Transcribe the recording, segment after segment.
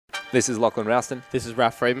This is Lachlan Rouston, This is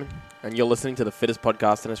Raf Freeman, and you're listening to the fittest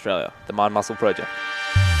podcast in Australia. the Mind Muscle Project.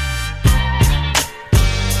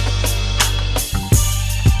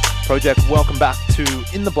 Project, welcome back to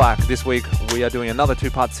In the Black. This week we are doing another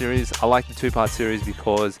two-part series. I like the two-part series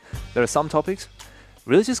because there are some topics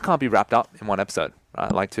really just can't be wrapped up in one episode. Right?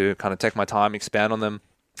 I like to kind of take my time, expand on them.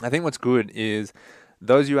 I think what's good is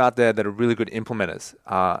those of you out there that are really good implementers,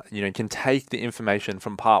 can take the information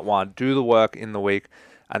from part one, do the work in the week,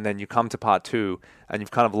 and then you come to part two, and you've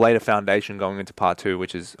kind of laid a foundation going into part two,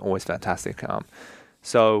 which is always fantastic.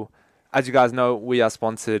 So, as you guys know, we are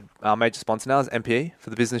sponsored. Our major sponsor now is MPE for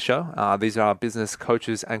the business show. These are our business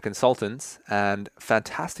coaches and consultants, and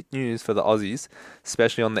fantastic news for the Aussies,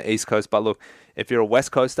 especially on the East Coast. But look, if you're a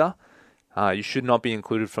West Coaster, you should not be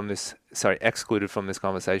excluded from this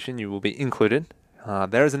conversation. You will be included.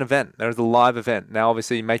 There is an event. There is a live event. Now,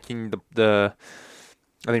 obviously, making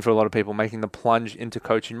I think for a lot of people, making the plunge into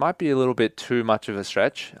coaching might be a little bit too much of a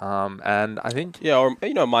stretch. And I think... Yeah, or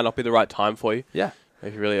it might not be the right time for you. Yeah.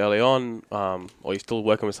 If you're really early on, or you're still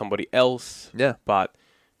working with somebody else. Yeah. But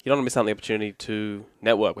you don't want to miss out on the opportunity to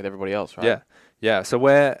network with everybody else, right? Yeah. So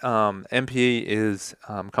where MPE is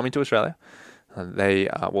coming to Australia, they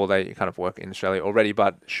kind of work in Australia already,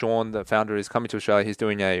 but Sean, the founder, is coming to Australia. He's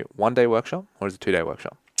doing a one-day workshop, or is it a two-day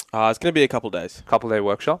workshop? It's going to be a couple of days. Couple-day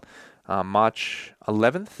workshop. March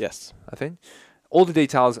 11th, yes, I think. All the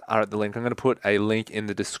details are at the link. I'm going to put a link in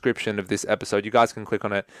the description of this episode. You guys can click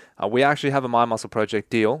on it. We actually have a Mind Muscle Project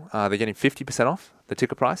deal. They're getting 50% off the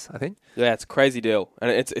ticket price, I think. Yeah, it's a crazy deal.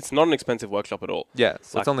 And it's not an expensive workshop at all. Yeah,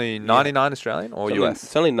 so it's only 99 Australian or US?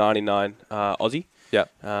 It's only 99 Aussie. Yeah.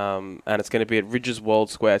 And it's going to be at Ridges World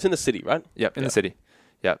Square. It's in the city, right? Yep, in the city.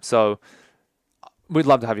 Yeah, so... we'd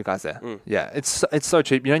love to have you guys there. Yeah, it's so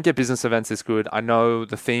cheap. You don't get business events this good. I know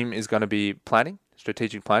the theme is going to be planning,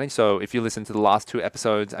 strategic planning. So if you listen to the last two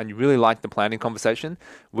episodes and you really like the planning conversation,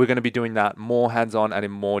 we're going to be doing that more hands-on and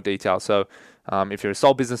in more detail. So if you're a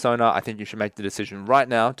sole business owner, I think you should make the decision right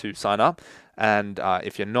now to sign up. And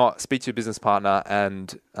if you're not, speak to your business partner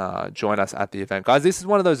and join us at the event. Guys, this is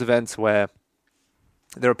one of those events where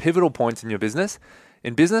there are pivotal points in your business.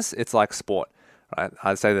 In business, it's like sport. Right,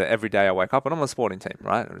 I say that every day I wake up and I'm on a sporting team,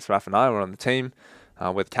 right? It's Raf and I, we're on the team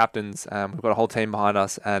with captains, and we've got a whole team behind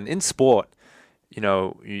us. And in sport,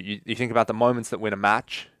 you think about the moments that win a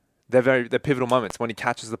match. They're pivotal moments when he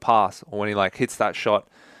catches the pass or when he hits that shot,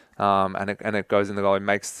 and it goes in the goal. It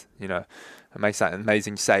makes that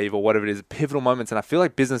amazing save or whatever it is. Pivotal moments, and I feel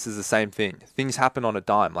like business is the same thing. Things happen on a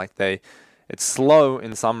dime. It's slow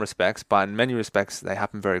in some respects, but in many respects, they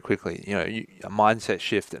happen very quickly. A mindset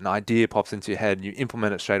shift, an idea pops into your head, you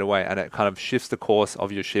implement it straight away, and it kind of shifts the course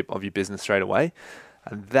of your ship, of your business straight away.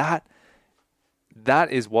 And that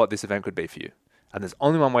is what this event could be for you. And there's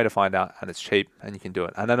only one way to find out, and it's cheap, and you can do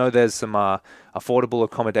it. And I know there's some affordable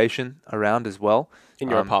accommodation around as well. In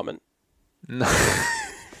your apartment? No.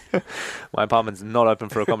 My apartment's not open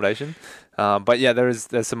for accommodation, but yeah,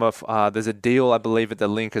 there's a deal, I believe, at the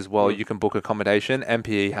link as well. You can book accommodation.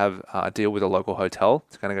 MPE have a deal with a local hotel.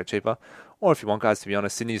 It's going to go cheaper. Or if you want, guys, to be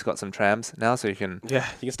honest, Sydney's got some trams now, so you can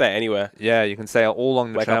stay anywhere. Yeah, you can stay all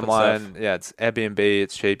along the tram line. Surf. Yeah, it's Airbnb.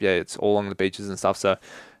 It's cheap. Yeah, it's all along the beaches and stuff. So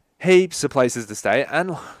heaps of places to stay.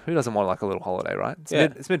 And who doesn't want a little holiday, right?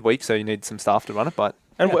 It's midweek, so you need some staff to run it, but.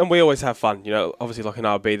 And we always have fun. Obviously, Lachlan and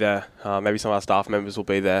I will be there. Maybe some of our staff members will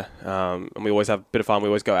be there. And we always have a bit of fun. We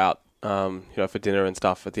always go out, for dinner and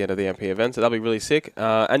stuff at the end of the MP event. So that'll be really sick.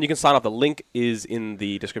 And you can sign up. The link is in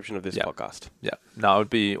the description of this podcast. Yeah. No, it would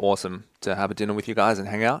be awesome to have a dinner with you guys and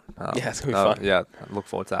hang out. It's going to be fun. Yeah, I look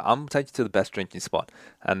forward to that. I'm going to take you to the best drinking spot.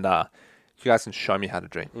 And you guys can show me how to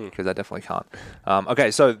drink because I definitely can't.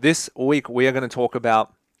 Okay, so this week we are going to talk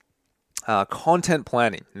about content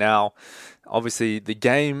planning. Now, obviously, the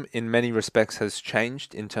game in many respects has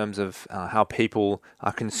changed in terms of how people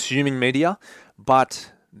are consuming media,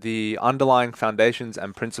 but the underlying foundations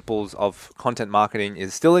and principles of content marketing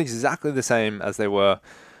is still exactly the same as they were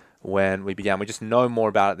when we began. We just know more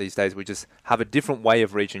about it these days. We just have a different way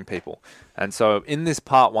of reaching people. And so in this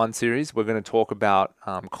part one series, we're going to talk about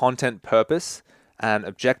content purpose and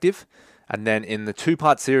objective. And then in the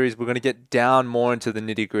two-part series, we're going to get down more into the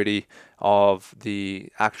nitty-gritty of the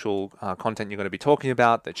actual content you're going to be talking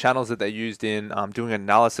about, the channels that they're used in, doing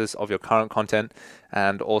analysis of your current content,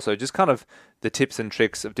 and also just kind of the tips and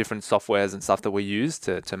tricks of different softwares and stuff that we use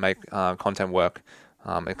to make content work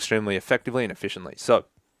extremely effectively and efficiently. So,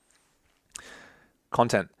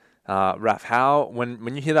 content. Raf,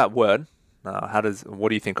 when you hear that word, what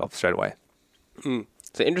do you think of straight away?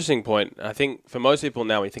 It's an interesting point. I think for most people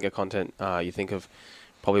now, when you think of content, you think of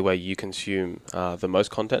probably where you consume the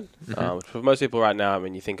most content. For most people right now, I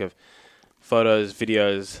mean, you think of photos,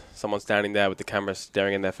 videos, someone standing there with the camera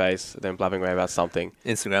staring in their face, then blabbing away about something.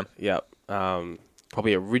 Instagram. Yeah.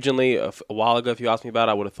 Probably originally, a while ago, if you asked me about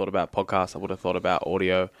it, I would have thought about podcasts. I would have thought about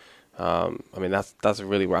audio. I mean, that's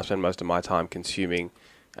really where I spend most of my time consuming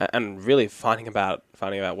and really finding out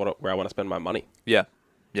where I want to spend my money. Yeah.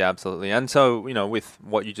 Yeah, absolutely. And so, with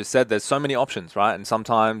what you just said, there's so many options, right? And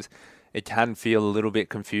sometimes it can feel a little bit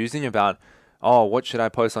confusing about, what should I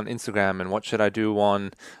post on Instagram and what should I do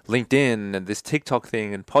on LinkedIn and this TikTok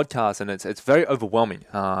thing and podcasts, and it's very overwhelming.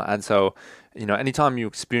 And so, anytime you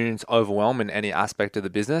experience overwhelm in any aspect of the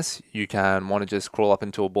business, you can want to just crawl up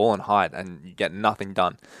into a ball and hide, and you get nothing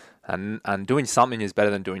done. And doing something is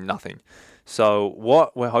better than doing nothing. So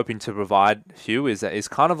what we're hoping to provide you is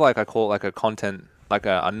kind of like, I call it like a content, like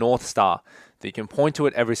a North Star that you can point to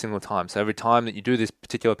it every single time. So every time that you do this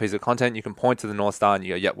particular piece of content, you can point to the North Star and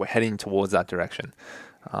you go, yeah, we're heading towards that direction.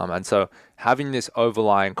 And so having this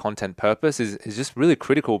overlying content purpose is just really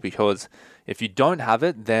critical, because if you don't have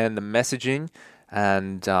it, then the messaging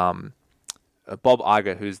and Bob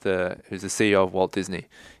Iger, who's the CEO of Walt Disney,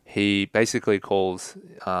 he basically calls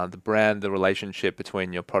the brand the relationship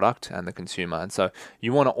between your product and the consumer. And so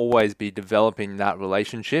you want to always be developing that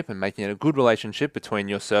relationship and making it a good relationship between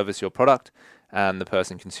your service, your product, and the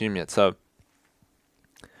person consuming it. So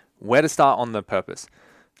where to start on the purpose?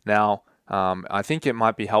 Now, I think it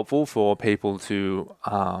might be helpful for people to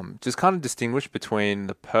just kind of distinguish between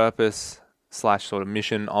the purpose / sort of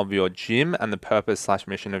mission of your gym and the purpose /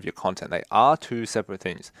 mission of your content. They are two separate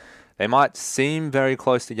things. They might seem very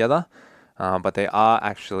close together, but they are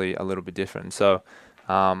actually a little bit different. So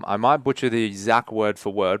I might butcher the exact word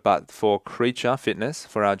for word, but for Creature Fitness,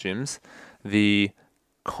 for our gyms, the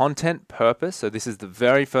content purpose, so this is the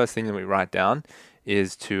very first thing that we write down,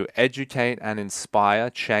 is to educate and inspire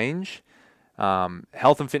change,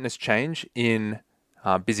 health and fitness change in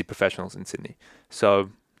busy professionals in Sydney. So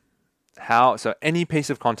any piece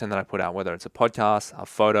of content that I put out, whether it's a podcast, a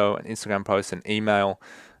photo, an Instagram post, an email,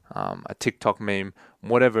 a TikTok meme,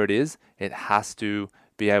 whatever it is, it has to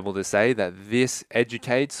be able to say that this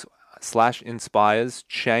educates / inspires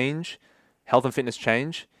change, health and fitness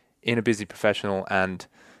change in a busy professional and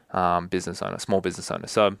business owner, small business owner.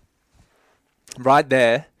 So right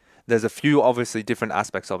there's a few obviously different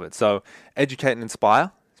aspects of it. So educate and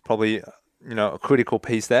inspire is probably a critical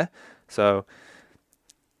piece there. So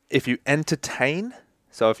if you entertain,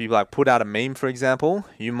 so if you put out a meme, for example,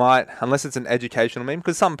 you might, unless it's an educational meme,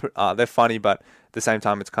 because some they're funny, but at the same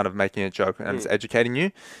time it's kind of making a joke and it's educating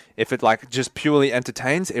you. If it just purely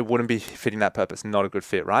entertains, it wouldn't be fitting that purpose. Not a good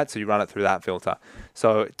fit, right? So you run it through that filter.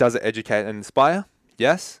 So does it educate and inspire?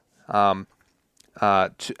 Yes. Health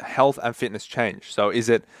and fitness change. So is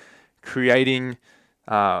it creating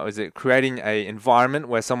a environment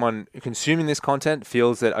where someone consuming this content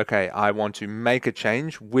feels that, okay, I want to make a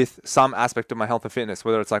change with some aspect of my health and fitness,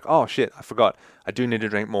 whether it's like, oh shit, I forgot, I do need to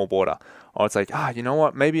drink more water. Or it's like, you know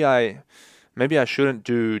what, maybe I shouldn't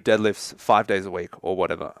do deadlifts 5 days a week or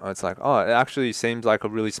whatever. Or it's like, oh, it actually seems like a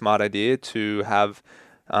really smart idea to have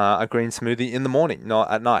a green smoothie in the morning,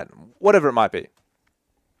 not at night, whatever it might be.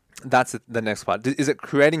 That's the next part. Is it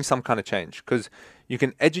creating some kind of change? Because you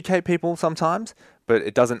can educate people sometimes, but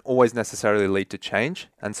it doesn't always necessarily lead to change.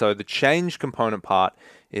 And so the change component part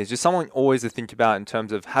is just something always to think about in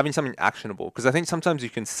terms of having something actionable. Because I think sometimes you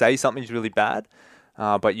can say something's really bad,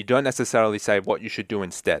 but you don't necessarily say what you should do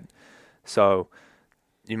instead. So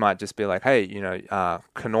you might just be like, hey,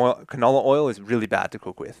 canola oil is really bad to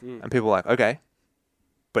cook with. And people are like, okay,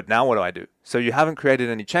 but now what do I do? So you haven't created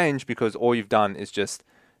any change because all you've done is just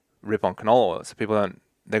rip on canola oil. So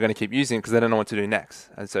they're going to keep using it because they don't know what to do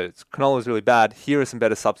next. And so canola is really bad. Here are some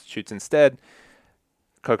better substitutes instead.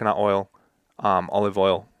 Coconut oil, olive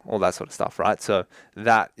oil, all that sort of stuff, right? So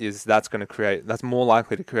that's more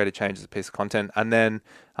likely to create a change as a piece of content. And then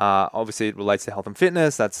obviously it relates to health and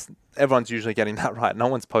fitness. Everyone's usually getting that right. No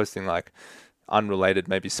one's posting unrelated,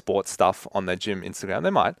 maybe sports stuff on their gym Instagram.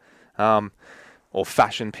 They might. Or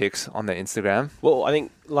fashion pics on their Instagram. Well, I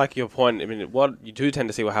think, like your point, I mean, what you do tend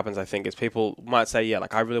to see what happens, I think, is people might say,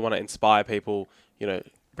 I really want to inspire people, bring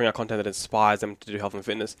out content that inspires them to do health and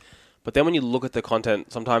fitness. But then when you look at the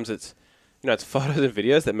content, sometimes it's, it's photos and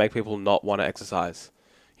videos that make people not want to exercise.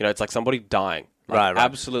 It's like somebody dying. Right.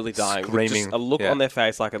 Absolutely dying. Screaming. Just a look on their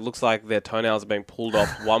face, it looks like their toenails are being pulled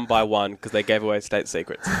off one by one because they gave away state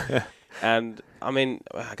secrets. And I mean,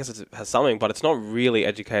 I guess it has something, but it's not really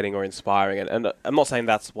educating or inspiring. And I'm not saying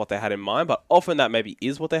that's what they had in mind, but often that maybe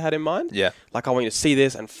is what they had in mind. Yeah. I want you to see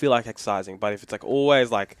this and feel like exercising. But if it's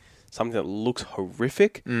always something that looks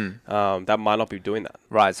horrific, that might not be doing that.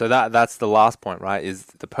 Right. So that's the last point, right? Is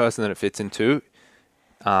the person that it fits into,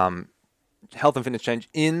 health and fitness change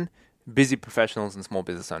in busy professionals and small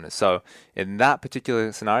business owners. So in that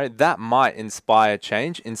particular scenario, that might inspire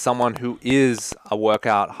change in someone who is a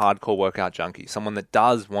hardcore workout junkie, someone that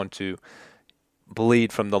does want to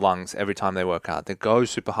bleed from the lungs every time they work out. They go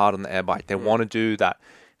super hard on the air bike. They want to do that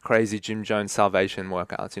crazy Jim Jones Salvation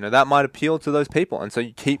workouts. That might appeal to those people. And so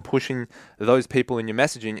you keep pushing those people in your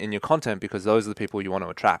messaging, in your content, because those are the people you want to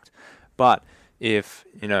attract. But if,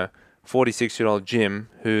 46-year-old Jim,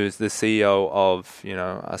 who's the CEO of,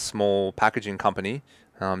 a small packaging company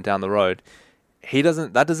down the road,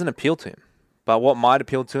 that doesn't appeal to him. But what might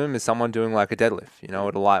appeal to him is someone doing like a deadlift,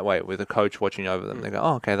 at a lightweight with a coach watching over them. They go,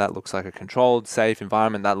 oh, okay, that looks like a controlled, safe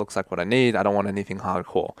environment. That looks like what I need. I don't want anything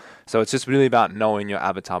hardcore. So it's just really about knowing your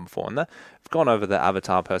avatar before. And I've gone over the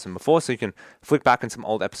avatar person before, so you can flick back in some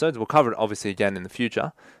old episodes. We'll cover it obviously again in the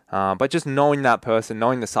future. But just knowing that person,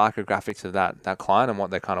 knowing the psychographics of that client and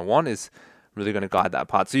what they kind of want is really going to guide that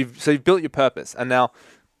part. So you've built your purpose. And now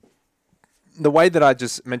the way that I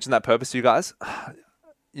just mentioned that purpose to you guys,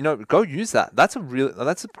 go use that. That's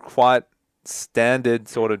a quite standard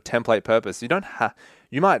sort of template purpose.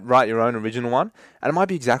 You might write your own original one, and it might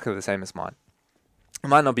be exactly the same as mine. It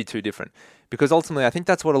might not be too different, because ultimately I think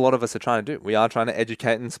that's what a lot of us are trying to do. We are trying to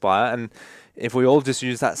educate and inspire, and if we all just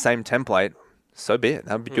use that same template, so be it.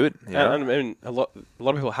 That would be good. And I mean, a lot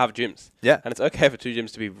of people have gyms. Yeah. And it's okay for two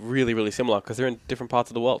gyms to be really, really similar because they're in different parts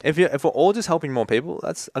of the world. If we're all just helping more people,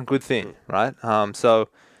 that's a good thing, right? So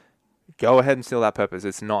go ahead and steal that purpose.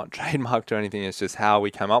 It's not trademarked or anything. It's just how we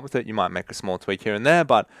came up with it. You might make a small tweak here and there,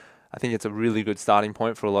 but I think it's a really good starting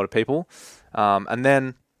point for a lot of people. And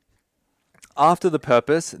then after the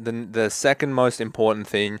purpose, the second most important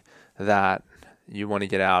thing that you want to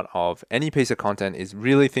get out of any piece of content is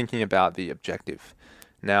really thinking about the objective.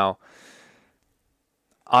 Now,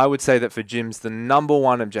 I would say that for gyms, the number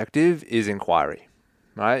one objective is inquiry,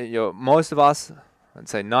 right? Most of us, I'd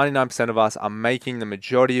say 99% of us, are making the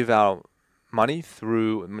majority of our revenue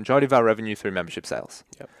through membership sales.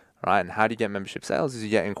 Yep. Right? And how do you get membership sales? Is you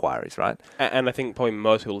get inquiries, right? And I think probably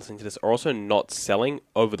most people listening to this are also not selling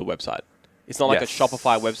over the website. It's not like a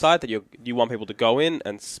Shopify website that you want people to go in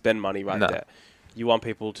and spend money there. You want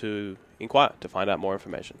people to inquire, to find out more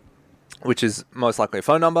information. Which is most likely a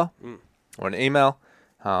phone number or an email.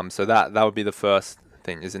 So that would be the first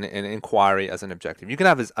thing, is an inquiry as an objective. You can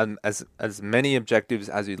have as many objectives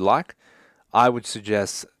as you'd like. I would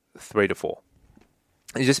suggest 3 to 4.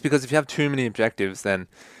 It's just because if you have too many objectives, then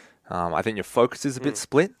I think your focus is a bit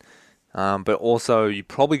split. But also, you're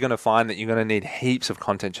probably going to find that you're going to need heaps of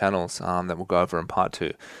content channels that we'll go over in part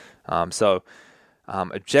 2.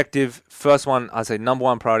 Objective, first one, I say number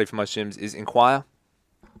one priority for most gyms is inquire.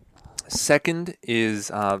 Second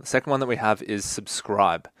one that we have is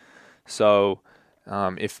subscribe. So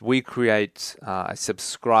if we create a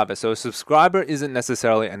subscriber, so a subscriber isn't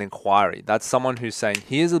necessarily an inquiry. That's someone who's saying,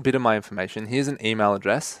 here's a bit of my information, here's an email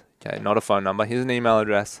address, okay, not a phone number, here's an email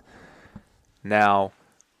address. Now,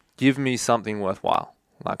 give me something worthwhile.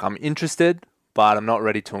 Like, I'm interested, but I'm not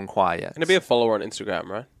ready to inquire yet. Can it be a follower on Instagram,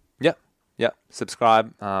 right? Yeah,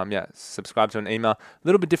 subscribe. Subscribe to an email. A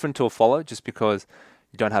little bit different to a follow, just because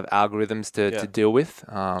you don't have algorithms to deal with.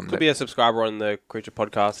 Could be a subscriber on the Creature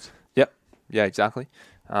podcast. Yep. Yeah, exactly.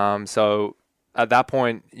 So at that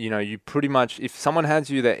point, you pretty much, if someone hands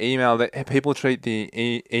you their email, people treat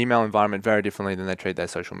the email environment very differently than they treat their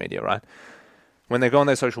social media, right? When they go on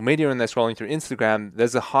their social media and they're scrolling through Instagram,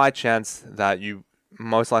 there's a high chance that you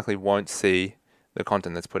most likely won't see the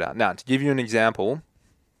content that's put out. Now, to give you an example,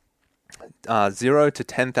 0 to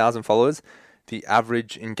 10,000 followers, the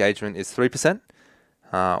average engagement is 3%,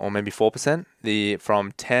 or maybe 4%.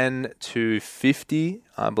 From 10 to 50,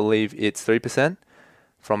 I believe it's 3%.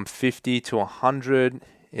 From 50 to 100,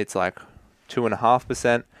 it's like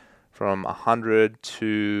 2.5%. From 100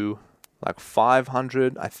 to like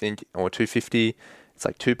 500, I think, or 250, it's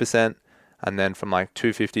like 2%. And then from like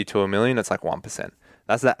 250 to 1 million, it's like 1%.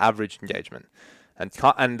 That's the average engagement.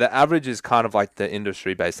 And the average is kind of like the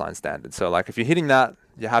industry baseline standard. So like if you're hitting that,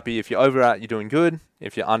 you're happy. If you're over that, you're doing good.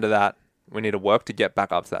 If you're under that, we need to work to get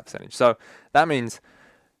back up to that percentage. So that means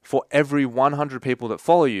for every 100 people that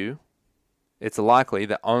follow you, it's likely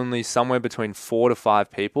that only somewhere between 4 to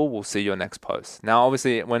 5 people will see your next post. Now,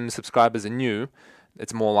 obviously, when subscribers are new,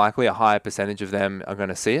 it's more likely a higher percentage of them are going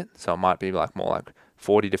to see it. So it might be like more like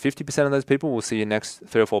 40 to 50% of those people will see your next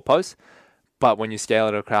 3 or 4 posts. But when you scale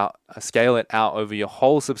it out over your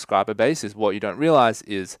whole subscriber base, is what you don't realize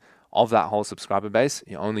is of that whole subscriber base,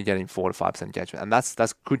 you're only getting 4 to 5% engagement. And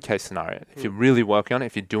that's good case scenario. If you're really working on it,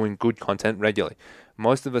 if you're doing good content regularly.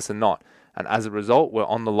 Most of us are not. And as a result, we're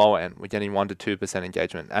on the lower end. We're getting 1 to 2%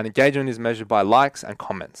 engagement. And engagement is measured by likes and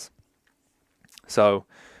comments. So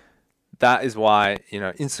that is why,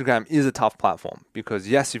 Instagram is a tough platform, because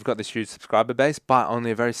yes, you've got this huge subscriber base, but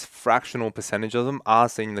only a very fractional percentage of them are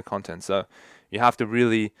seeing the content. So you have to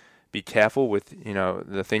really be careful with,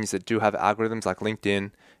 the things that do have algorithms like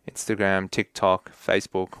LinkedIn, Instagram, TikTok,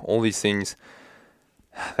 Facebook, all these things.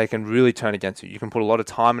 They can really turn against you. You can put a lot of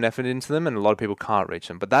time and effort into them, and a lot of people can't reach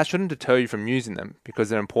them. But that shouldn't deter you from using them, because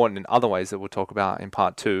they're important in other ways that we'll talk about in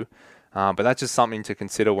part 2. But that's just something to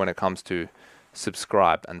consider when it comes to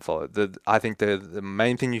subscribe and follow. I think the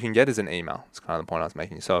main thing you can get is an email. It's kind of the point I was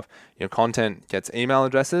making. So if your content gets email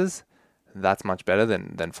addresses, that's much better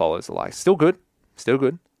than follows or likes. Still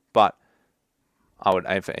good, but I would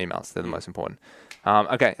aim for emails. They're the most important.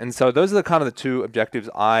 Okay, and so those are the kind of the 2 objectives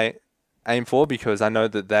I aim for, because I know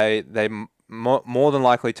that they more than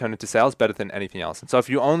likely turn into sales better than anything else. And so if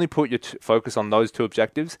you only put your focus on those 2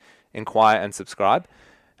 objectives, inquire and subscribe,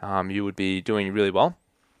 you would be doing really well.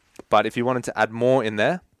 But if you wanted to add more in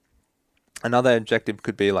there, another objective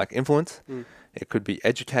could be like influence. It could be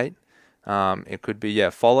educate. It could be,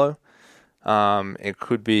 follow. It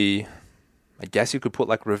could be, I guess you could put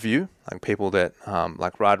like review, like people that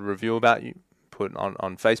like write a review about you, put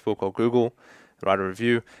on Facebook or Google, write a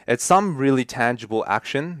review. It's some really tangible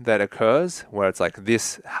action that occurs where it's like,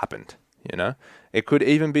 this happened, It could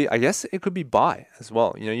even be, I guess it could be buy as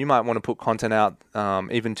well. You might want to put content out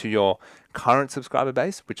even to your current subscriber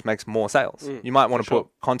base, which makes more sales. You might want to put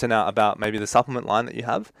content out about maybe the supplement line that you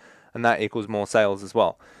have, and that equals more sales as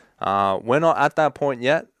well. We're not at that point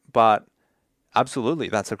yet, but absolutely,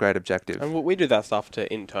 that's a great objective. And we do that stuff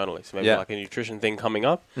internally. So maybe like a nutrition thing coming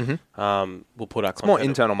up, we'll put our content. More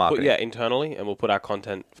internal marketing. Internally, and we'll put our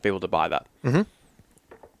content for people to buy that.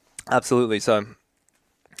 Absolutely. So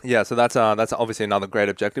so that's obviously another great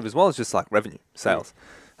objective, as well as just like revenue, sales.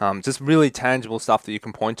 Just really tangible stuff that you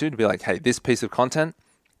can point to be like, hey, this piece of content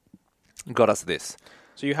got us this.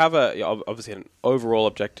 So you have obviously an overall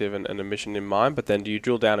objective and a mission in mind, but then do you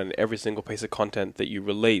drill down in every single piece of content that you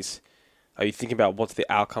release? Are you thinking about what's the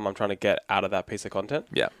outcome I'm trying to get out of that piece of content?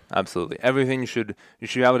 Yeah, absolutely. Everything you should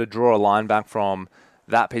be able to draw a line back from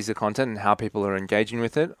that piece of content and how people are engaging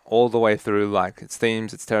with it, all the way through like its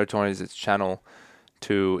themes, its territories, its channel,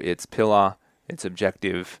 to its pillar, its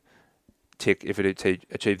objective, tick if it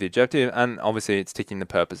achieve the objective, and obviously it's ticking the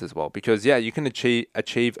purpose as well. Because you can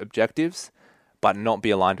achieve objectives, but not be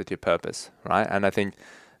aligned with your purpose, right? And I think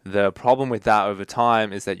the problem with that over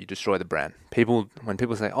time is that you destroy the brand. When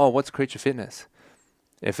people say, "Oh, what's Creature Fitness?"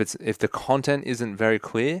 If the content isn't very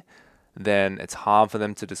clear, then it's hard for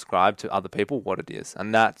them to describe to other people what it is.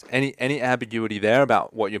 And that any ambiguity there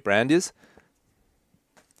about what your brand is,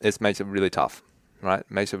 it makes it really tough, right? It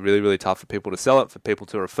makes it really, really tough for people to sell it, for people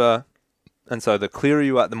to refer. And so the clearer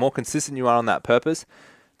you are, the more consistent you are on that purpose,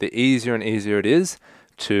 the easier and easier it is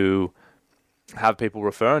to have people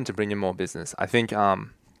refer and to bring in more business. I think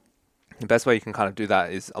the best way you can kind of do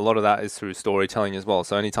that is, a lot of that is through storytelling as well.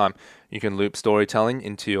 So anytime you can loop storytelling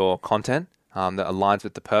into your content that aligns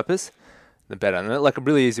with the purpose, the better. And like a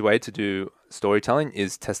really easy way to do storytelling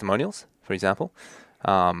is testimonials, for example.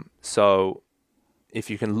 So if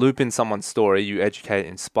you can loop in someone's story, you educate,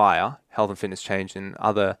 inspire health and fitness change in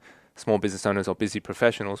other small business owners or busy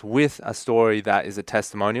professionals with a story that is a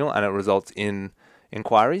testimonial and it results in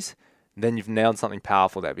inquiries, then you've nailed something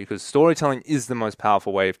powerful there, because storytelling is the most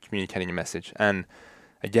powerful way of communicating a message. And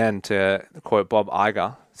again, to quote Bob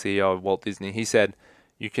Iger, CEO of Walt Disney, he said,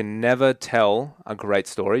 you can never tell a great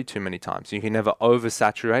story too many times. You can never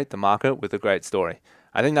oversaturate the market with a great story.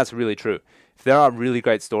 I think that's really true. If there are really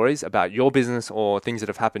great stories about your business or things that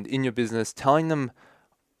have happened in your business, telling them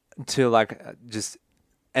to like just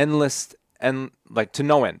endless and like to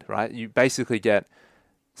no end, right? You basically get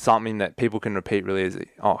something that people can repeat really easily.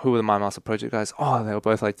 Oh, who were the Mind Muscle Project guys? Oh, they were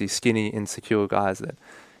both like these skinny, insecure guys that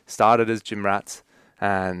started as gym rats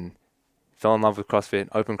and fell in love with CrossFit,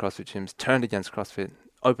 opened CrossFit gyms, turned against CrossFit,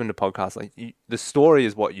 opened a podcast. Like the story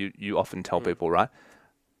is what you often tell people, right?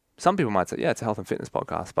 Some people might say, yeah, it's a health and fitness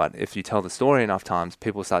podcast. But if you tell the story enough times,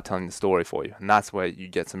 people start telling the story for you. And that's where you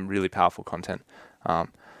get some really powerful content.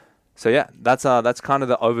 So yeah, that's kind of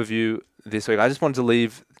the overview this week. I just wanted to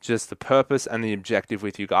leave just the purpose and the objective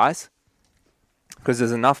with you guys, because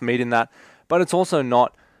there's enough meat in that, but it's also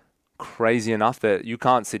not crazy enough that you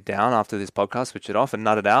can't sit down after this podcast, switch it off and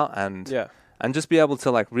nut it out and just be able to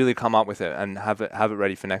like really come up with it and have it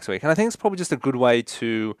ready for next week. And I think it's probably just a good way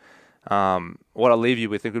to, what I'll leave you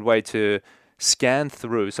with, a good way to scan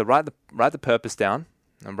through. So write the purpose down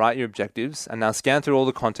and write your objectives, and now scan through all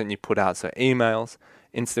the content you put out. So emails,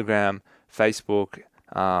 Instagram, Facebook,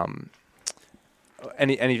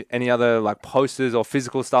 any other like posters or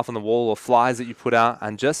physical stuff on the wall or flyers that you put out,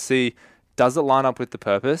 and just see, does it line up with the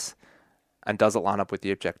purpose and does it line up with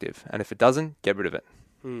the objective? And if it doesn't, get rid of it.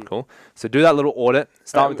 Cool. So do that little audit.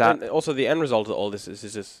 Start with that. And also, the end result of all this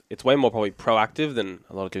is just, it's way more probably proactive than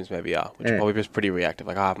a lot of gyms maybe are, which are probably just pretty reactive.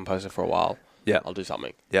 Like, I haven't posted for a while. Yeah. I'll do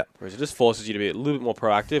something. Yeah. Whereas it just forces you to be a little bit more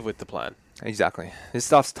proactive with the plan. Exactly. This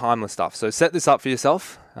stuff's timeless stuff. So set this up for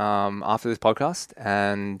yourself after this podcast.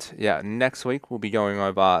 And yeah, next week we'll be going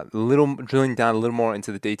over drilling down a little more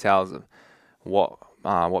into the details of what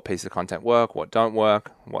pieces of content work, what don't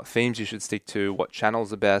work, what themes you should stick to, what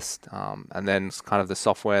channels are best, and then kind of the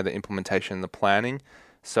software, the implementation, the planning,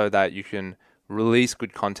 so that you can release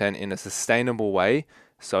good content in a sustainable way,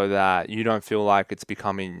 so that you don't feel like it's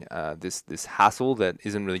becoming this hassle that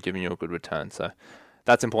isn't really giving you a good return. So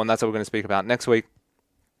that's important. That's what we're going to speak about next week.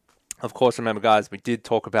 Of course, remember, guys, we did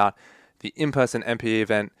talk about the in-person MPE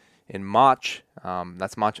event in March.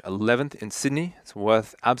 That's March 11th in Sydney. It's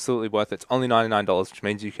absolutely worth it. It's only $99, which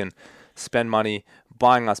means you can spend money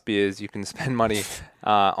buying us beers. You can spend money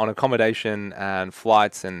on accommodation and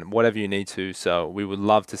flights and whatever you need to. So we would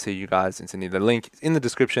love to see you guys in Sydney. The link is in the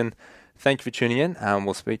description. Thank you for tuning in, and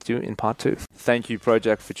we'll speak to you in part 2. Thank you,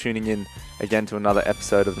 Project, for tuning in again to another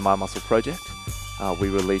episode of the My Muscle Project. We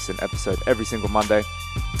release an episode every single Monday.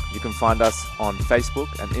 You can find us on Facebook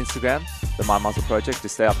and Instagram, the My Muscle Project, to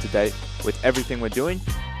stay up to date with everything we're doing.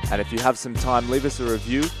 And if you have some time, leave us a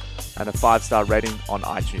review and a 5-star rating on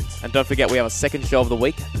iTunes. And don't forget, we have a second show of the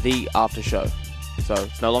week, The After Show. So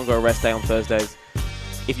it's no longer a rest day on Thursdays.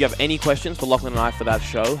 If you have any questions for Lachlan and I for that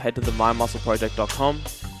show, head to the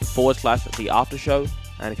mymuscleproject.com/The After Show.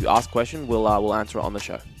 And if you ask a question, we'll answer it on the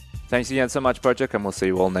show. Thanks again so much, Project, and we'll see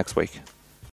you all next week.